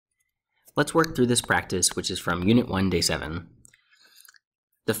Let's work through this practice, which is from Unit 1, Day 7.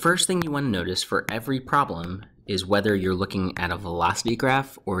 The first thing you want to notice for every problem is whether you're looking at a velocity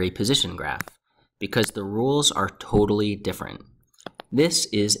graph or a position graph, because the rules are totally different. This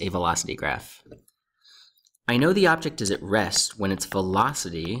is a velocity graph. I know the object is at rest when its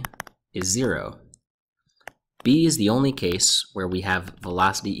velocity is 0. B is the only case where we have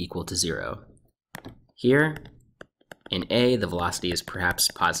velocity equal to 0. Here, in A, the velocity is perhaps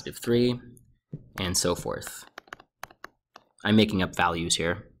positive 3, and so forth. I'm making up values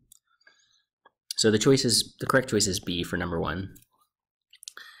here. So the correct choice is B for number 1.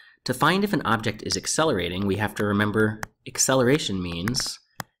 To find if an object is accelerating, we have to remember acceleration means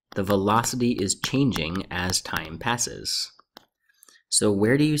the velocity is changing as time passes. So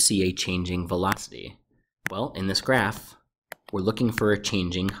where do you see a changing velocity? Well, in this graph, we're looking for a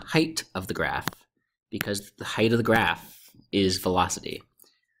changing height of the graph, because the height of the graph is velocity.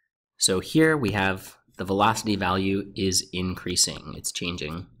 So here we have the velocity value is increasing, it's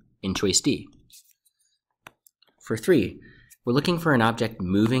changing in choice D. For 3, we're looking for an object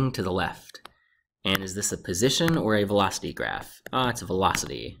moving to the left. And is this a position or a velocity graph? It's a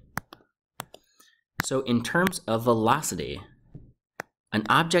velocity. So in terms of velocity, an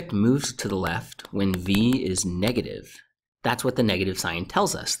object moves to the left when v is negative. That's what the negative sign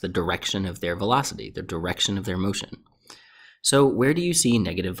tells us, the direction of their velocity, the direction of their motion. So where do you see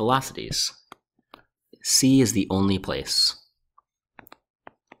negative velocities? C is the only place.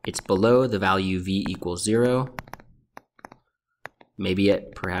 It's below the value v equals 0. Maybe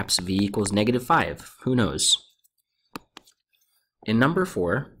at perhaps v equals -5, who knows? In number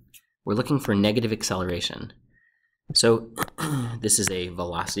 4, we're looking for negative acceleration. So this is a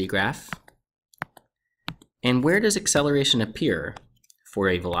velocity graph. And where does acceleration appear for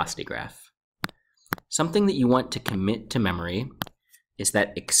a velocity graph? Something that you want to commit to memory is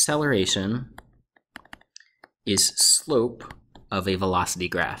that acceleration is slope of a velocity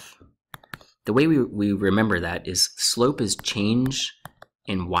graph. The way we remember that is slope is change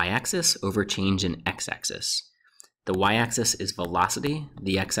in y-axis over change in x-axis. The y-axis is velocity,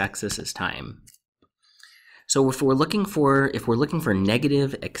 the x-axis is time. So if we're looking for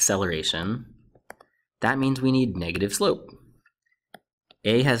negative acceleration, that means we need negative slope.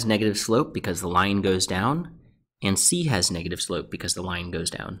 A has negative slope because the line goes down, and C has negative slope because the line goes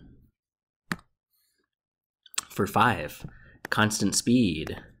down. For 5, constant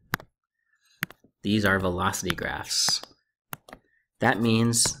speed. These are velocity graphs. That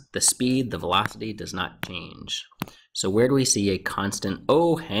means the speed, the velocity does not change. So where do we see a constant?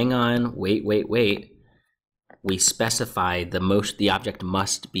 Oh, hang on, wait. We specify the object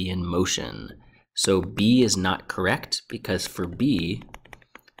must be in motion. So B is not correct because for B,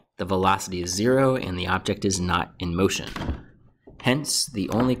 the velocity is 0 and the object is not in motion. Hence, the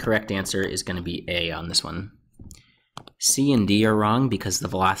only correct answer is going to be A on this one. C and D are wrong because the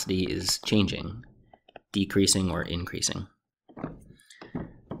velocity is changing, decreasing or increasing.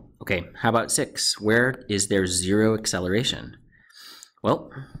 Okay, how about 6? Where is there 0 acceleration? Well,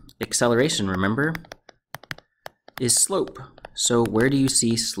 acceleration, remember, is slope. So where do you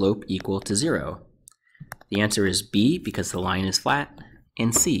see slope equal to 0? The answer is B because the line is flat,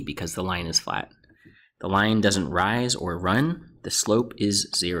 and C because the line is flat. The line doesn't rise or run, the slope is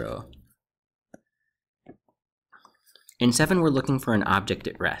 0. In 7, we're looking for an object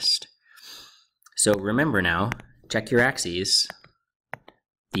at rest. So remember now, check your axes.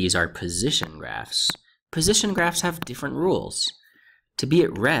 These are position graphs. Position graphs have different rules. To be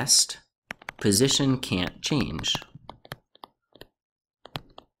at rest, position can't change.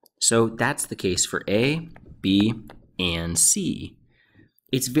 So that's the case for A, B, and C.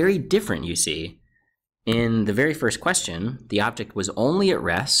 It's very different, you see. In the very first question, the object was only at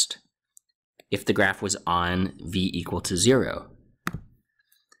rest if the graph was on v equal to 0.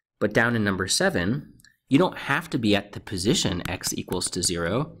 But down in number 7, you don't have to be at the position x equals to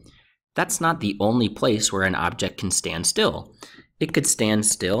 0. That's not the only place where an object can stand still. It could stand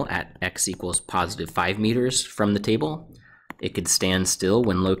still at x equals positive 5 meters from the table. It could stand still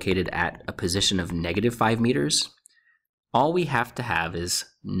when located at a position of negative 5 meters. All we have to have is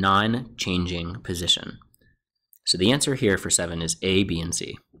non-changing position. So the answer here for 7 is A, B, and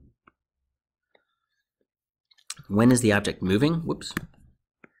C. When is the object moving? Whoops.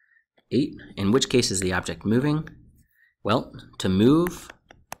 8. In which case is the object moving? Well, to move,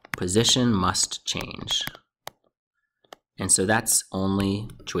 position must change. And so that's only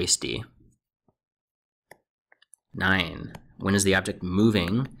choice D. 9. When is the object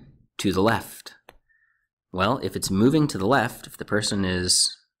moving to the left? Well, if it's moving to the left, if the person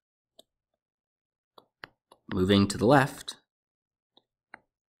is moving to the left,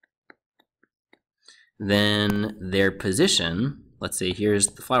 then their position, let's say here's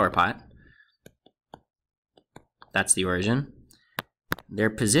the flower pot, that's the origin,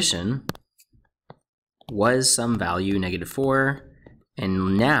 their position was some value, -4,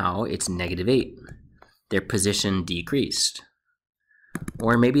 and now it's -8. Their position decreased.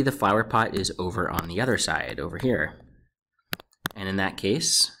 Or maybe the flower pot is over on the other side, over here. And in that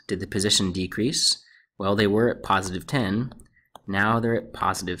case, did the position decrease? Well, they were at +10, now they're at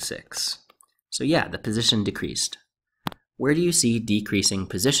 +6. So yeah, the position decreased. Where do you see decreasing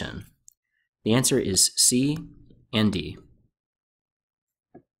position? The answer is C and D.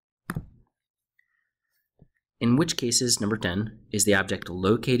 In which cases, number 10, is the object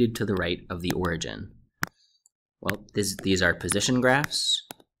located to the right of the origin? Well, these are position graphs,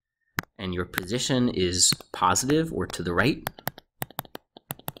 and your position is positive or to the right.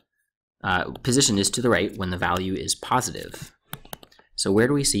 Position is to the right when the value is positive. So where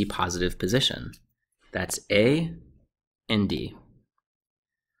do we see positive position? That's A and D.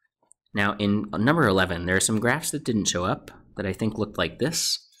 Now in number 11, there are some graphs that didn't show up that I think looked like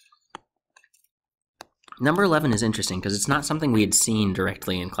this. Number 11 is interesting because it's not something we had seen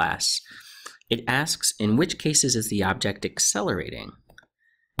directly in class. It asks, in which cases is the object accelerating?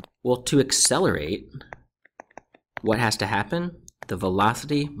 Well, to accelerate, what has to happen? The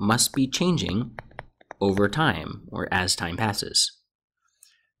velocity must be changing over time, or as time passes.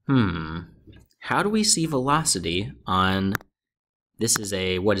 How do we see velocity on, this is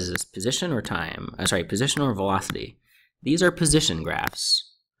a, what is this, position or time? Position or velocity. These are position graphs.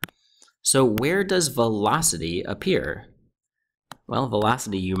 So where does velocity appear? Well,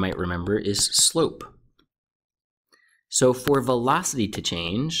 velocity, you might remember, is slope. So for velocity to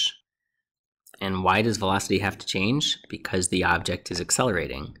change, and why does velocity have to change? Because the object is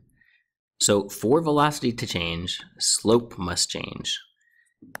accelerating. So for velocity to change, slope must change.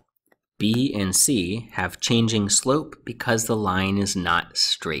 B and C have changing slope because the line is not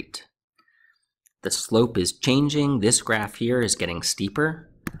straight. The slope is changing. This graph here is getting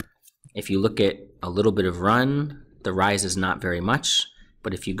steeper. If you look at a little bit of run, the rise is not very much,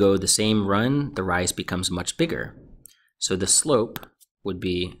 but if you go the same run, the rise becomes much bigger. So the slope would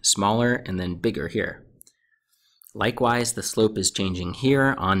be smaller and then bigger here. Likewise, the slope is changing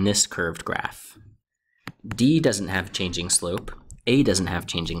here on this curved graph. D doesn't have changing slope. A doesn't have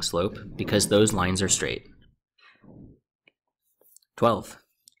changing slope because those lines are straight. 12.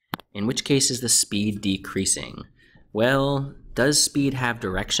 In which case is the speed decreasing? Well, does speed have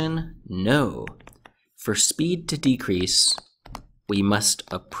direction? No. For speed to decrease, we must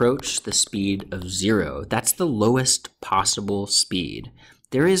approach the speed of 0. That's the lowest possible speed.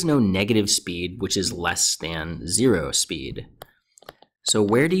 There is no negative speed, which is less than 0 speed. So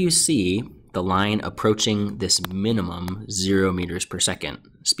where do you see the line approaching this minimum 0 meters per second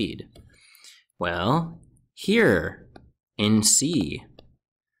speed? Well, here in C,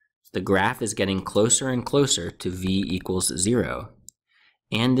 the graph is getting closer and closer to v equals 0.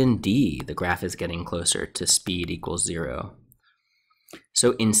 And in D, the graph is getting closer to speed equals 0.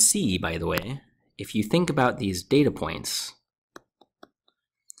 So in C, by the way, if you think about these data points,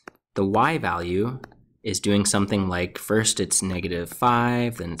 the y value is doing something like, first it's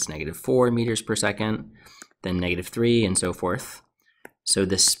 -5, then it's -4 meters per second, then -3, and so forth. So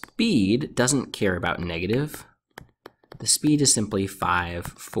the speed doesn't care about negative. The speed is simply 5,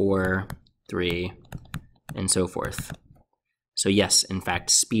 4, 3, and so forth. So yes, in fact,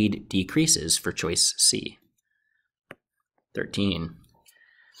 speed decreases for choice C. 13.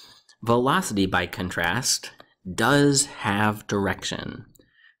 Velocity, by contrast, does have direction.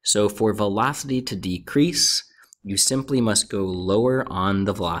 So for velocity to decrease, you simply must go lower on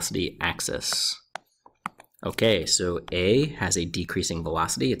the velocity axis. Okay, so A has a decreasing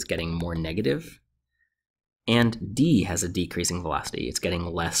velocity, it's getting more negative. And D has a decreasing velocity, it's getting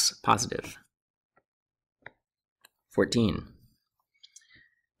less positive. 14.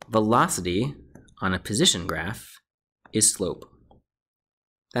 Velocity on a position graph is slope.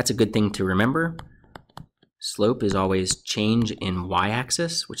 That's a good thing to remember. Slope is always change in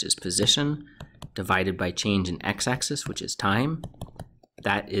y-axis, which is position, divided by change in x-axis, which is time.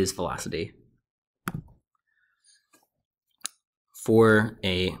 That is velocity. For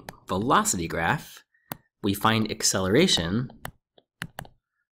a velocity graph, we find acceleration,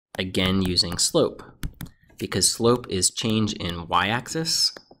 again using slope, because slope is change in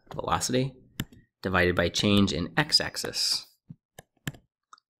y-axis, velocity, divided by change in x-axis.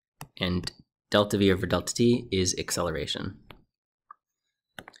 And delta v over delta t is acceleration.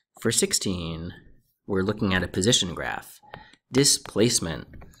 For 16, we're looking at a position graph. Displacement.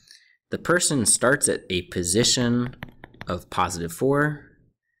 The person starts at a position of +4,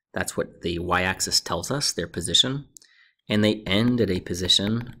 That's what the y-axis tells us, their position. And they end at a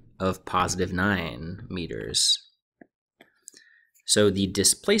position of positive 9 meters. So the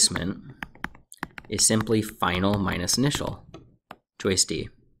displacement is simply final minus initial. Choice D.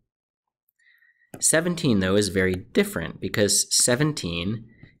 17, though, is very different because 17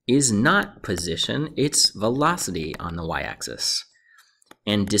 is not position, it's velocity on the y-axis.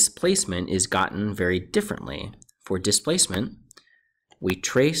 And displacement is gotten very differently. For displacement, we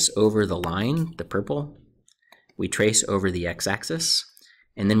trace over the line, the purple, we trace over the x-axis,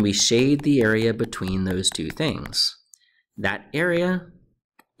 and then we shade the area between those two things. That area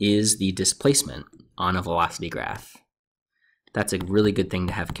is the displacement on a velocity graph. That's a really good thing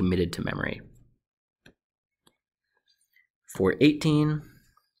to have committed to memory. For 18,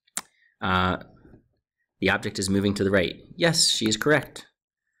 the object is moving to the right. Yes, she is correct.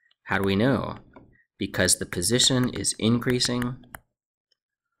 How do we know? Because the position is increasing,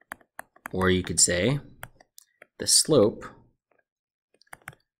 or you could say the slope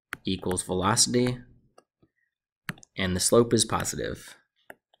equals velocity, and the slope is positive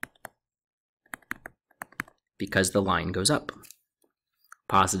because the line goes up.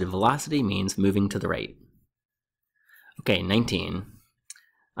 Positive velocity means moving to the right. Okay, 19.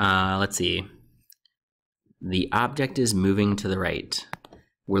 Let's see. The object is moving to the right.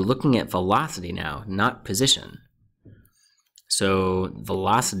 We're looking at velocity now, not position. So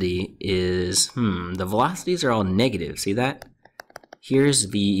velocity is, the velocities are all negative. See that? Here's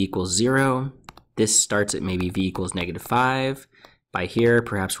v equals 0. This starts at maybe v equals -5. By here,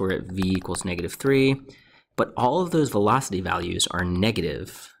 perhaps we're at v equals -3. But all of those velocity values are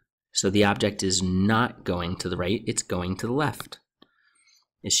negative. So the object is not going to the right, it's going to the left.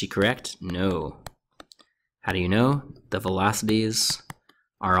 Is she correct? No. How do you know? The velocities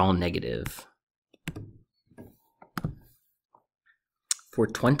are all negative. For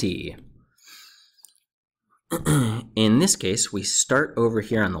 20, in this case, we start over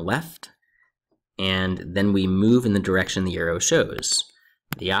here on the left, and then we move in the direction the arrow shows.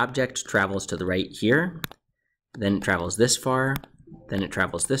 The object travels to the right here, then it travels this far, then it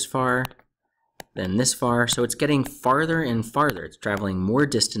travels this far, then this far, so it's getting farther and farther. It's traveling more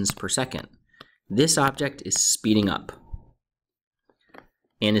distance per second. This object is speeding up.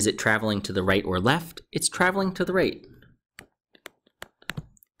 And is it traveling to the right or left? It's traveling to the right.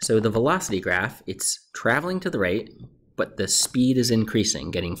 So the velocity graph, it's traveling to the right, but the speed is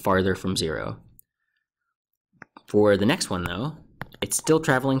increasing, getting farther from 0. For the next one, though, it's still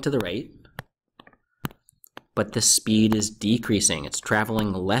traveling to the right, but the speed is decreasing. It's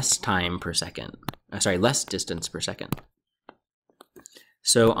traveling less time per second. Less distance per second.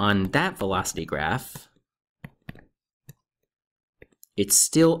 So on that velocity graph, it's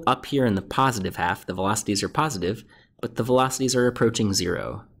still up here in the positive half. The velocities are positive, but the velocities are approaching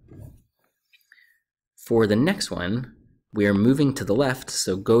 0. For the next one, we are moving to the left,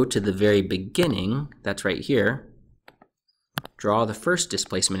 so go to the very beginning, that's right here. Draw the first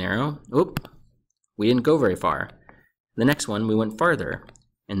displacement arrow. Oop, we didn't go very far. The next one, we went farther.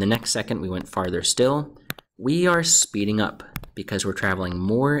 And the next second, we went farther still. We are speeding up because we're traveling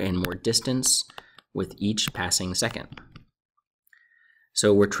more and more distance with each passing second.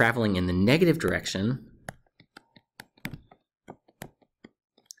 So we're traveling in the negative direction.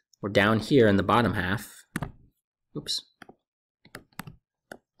 We're down here in the bottom half. Oops.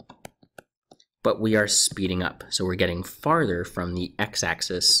 But we are speeding up, so we're getting farther from the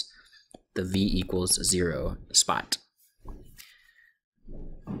x-axis, the v equals 0 spot.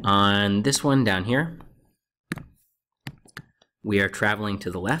 On this one down here, we are traveling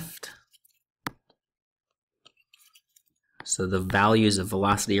to the left. So the values of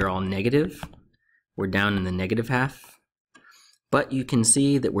velocity are all negative. We're down in the negative half. But you can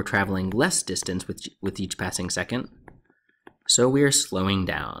see that we're traveling less distance with each passing second. So we are slowing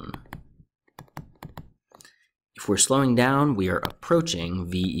down. If we're slowing down, we are approaching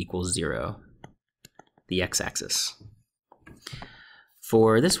v equals 0, the x-axis.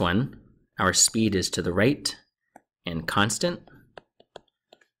 For this one, our speed is to the right and constant.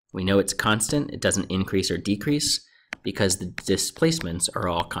 We know it's constant, it doesn't increase or decrease because the displacements are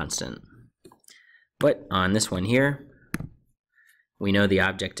all constant. But on this one here, we know the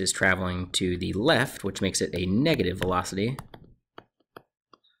object is traveling to the left, which makes it a negative velocity.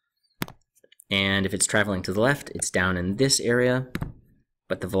 And if it's traveling to the left, it's down in this area,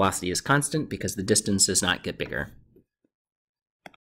 but the velocity is constant because the distance does not get bigger.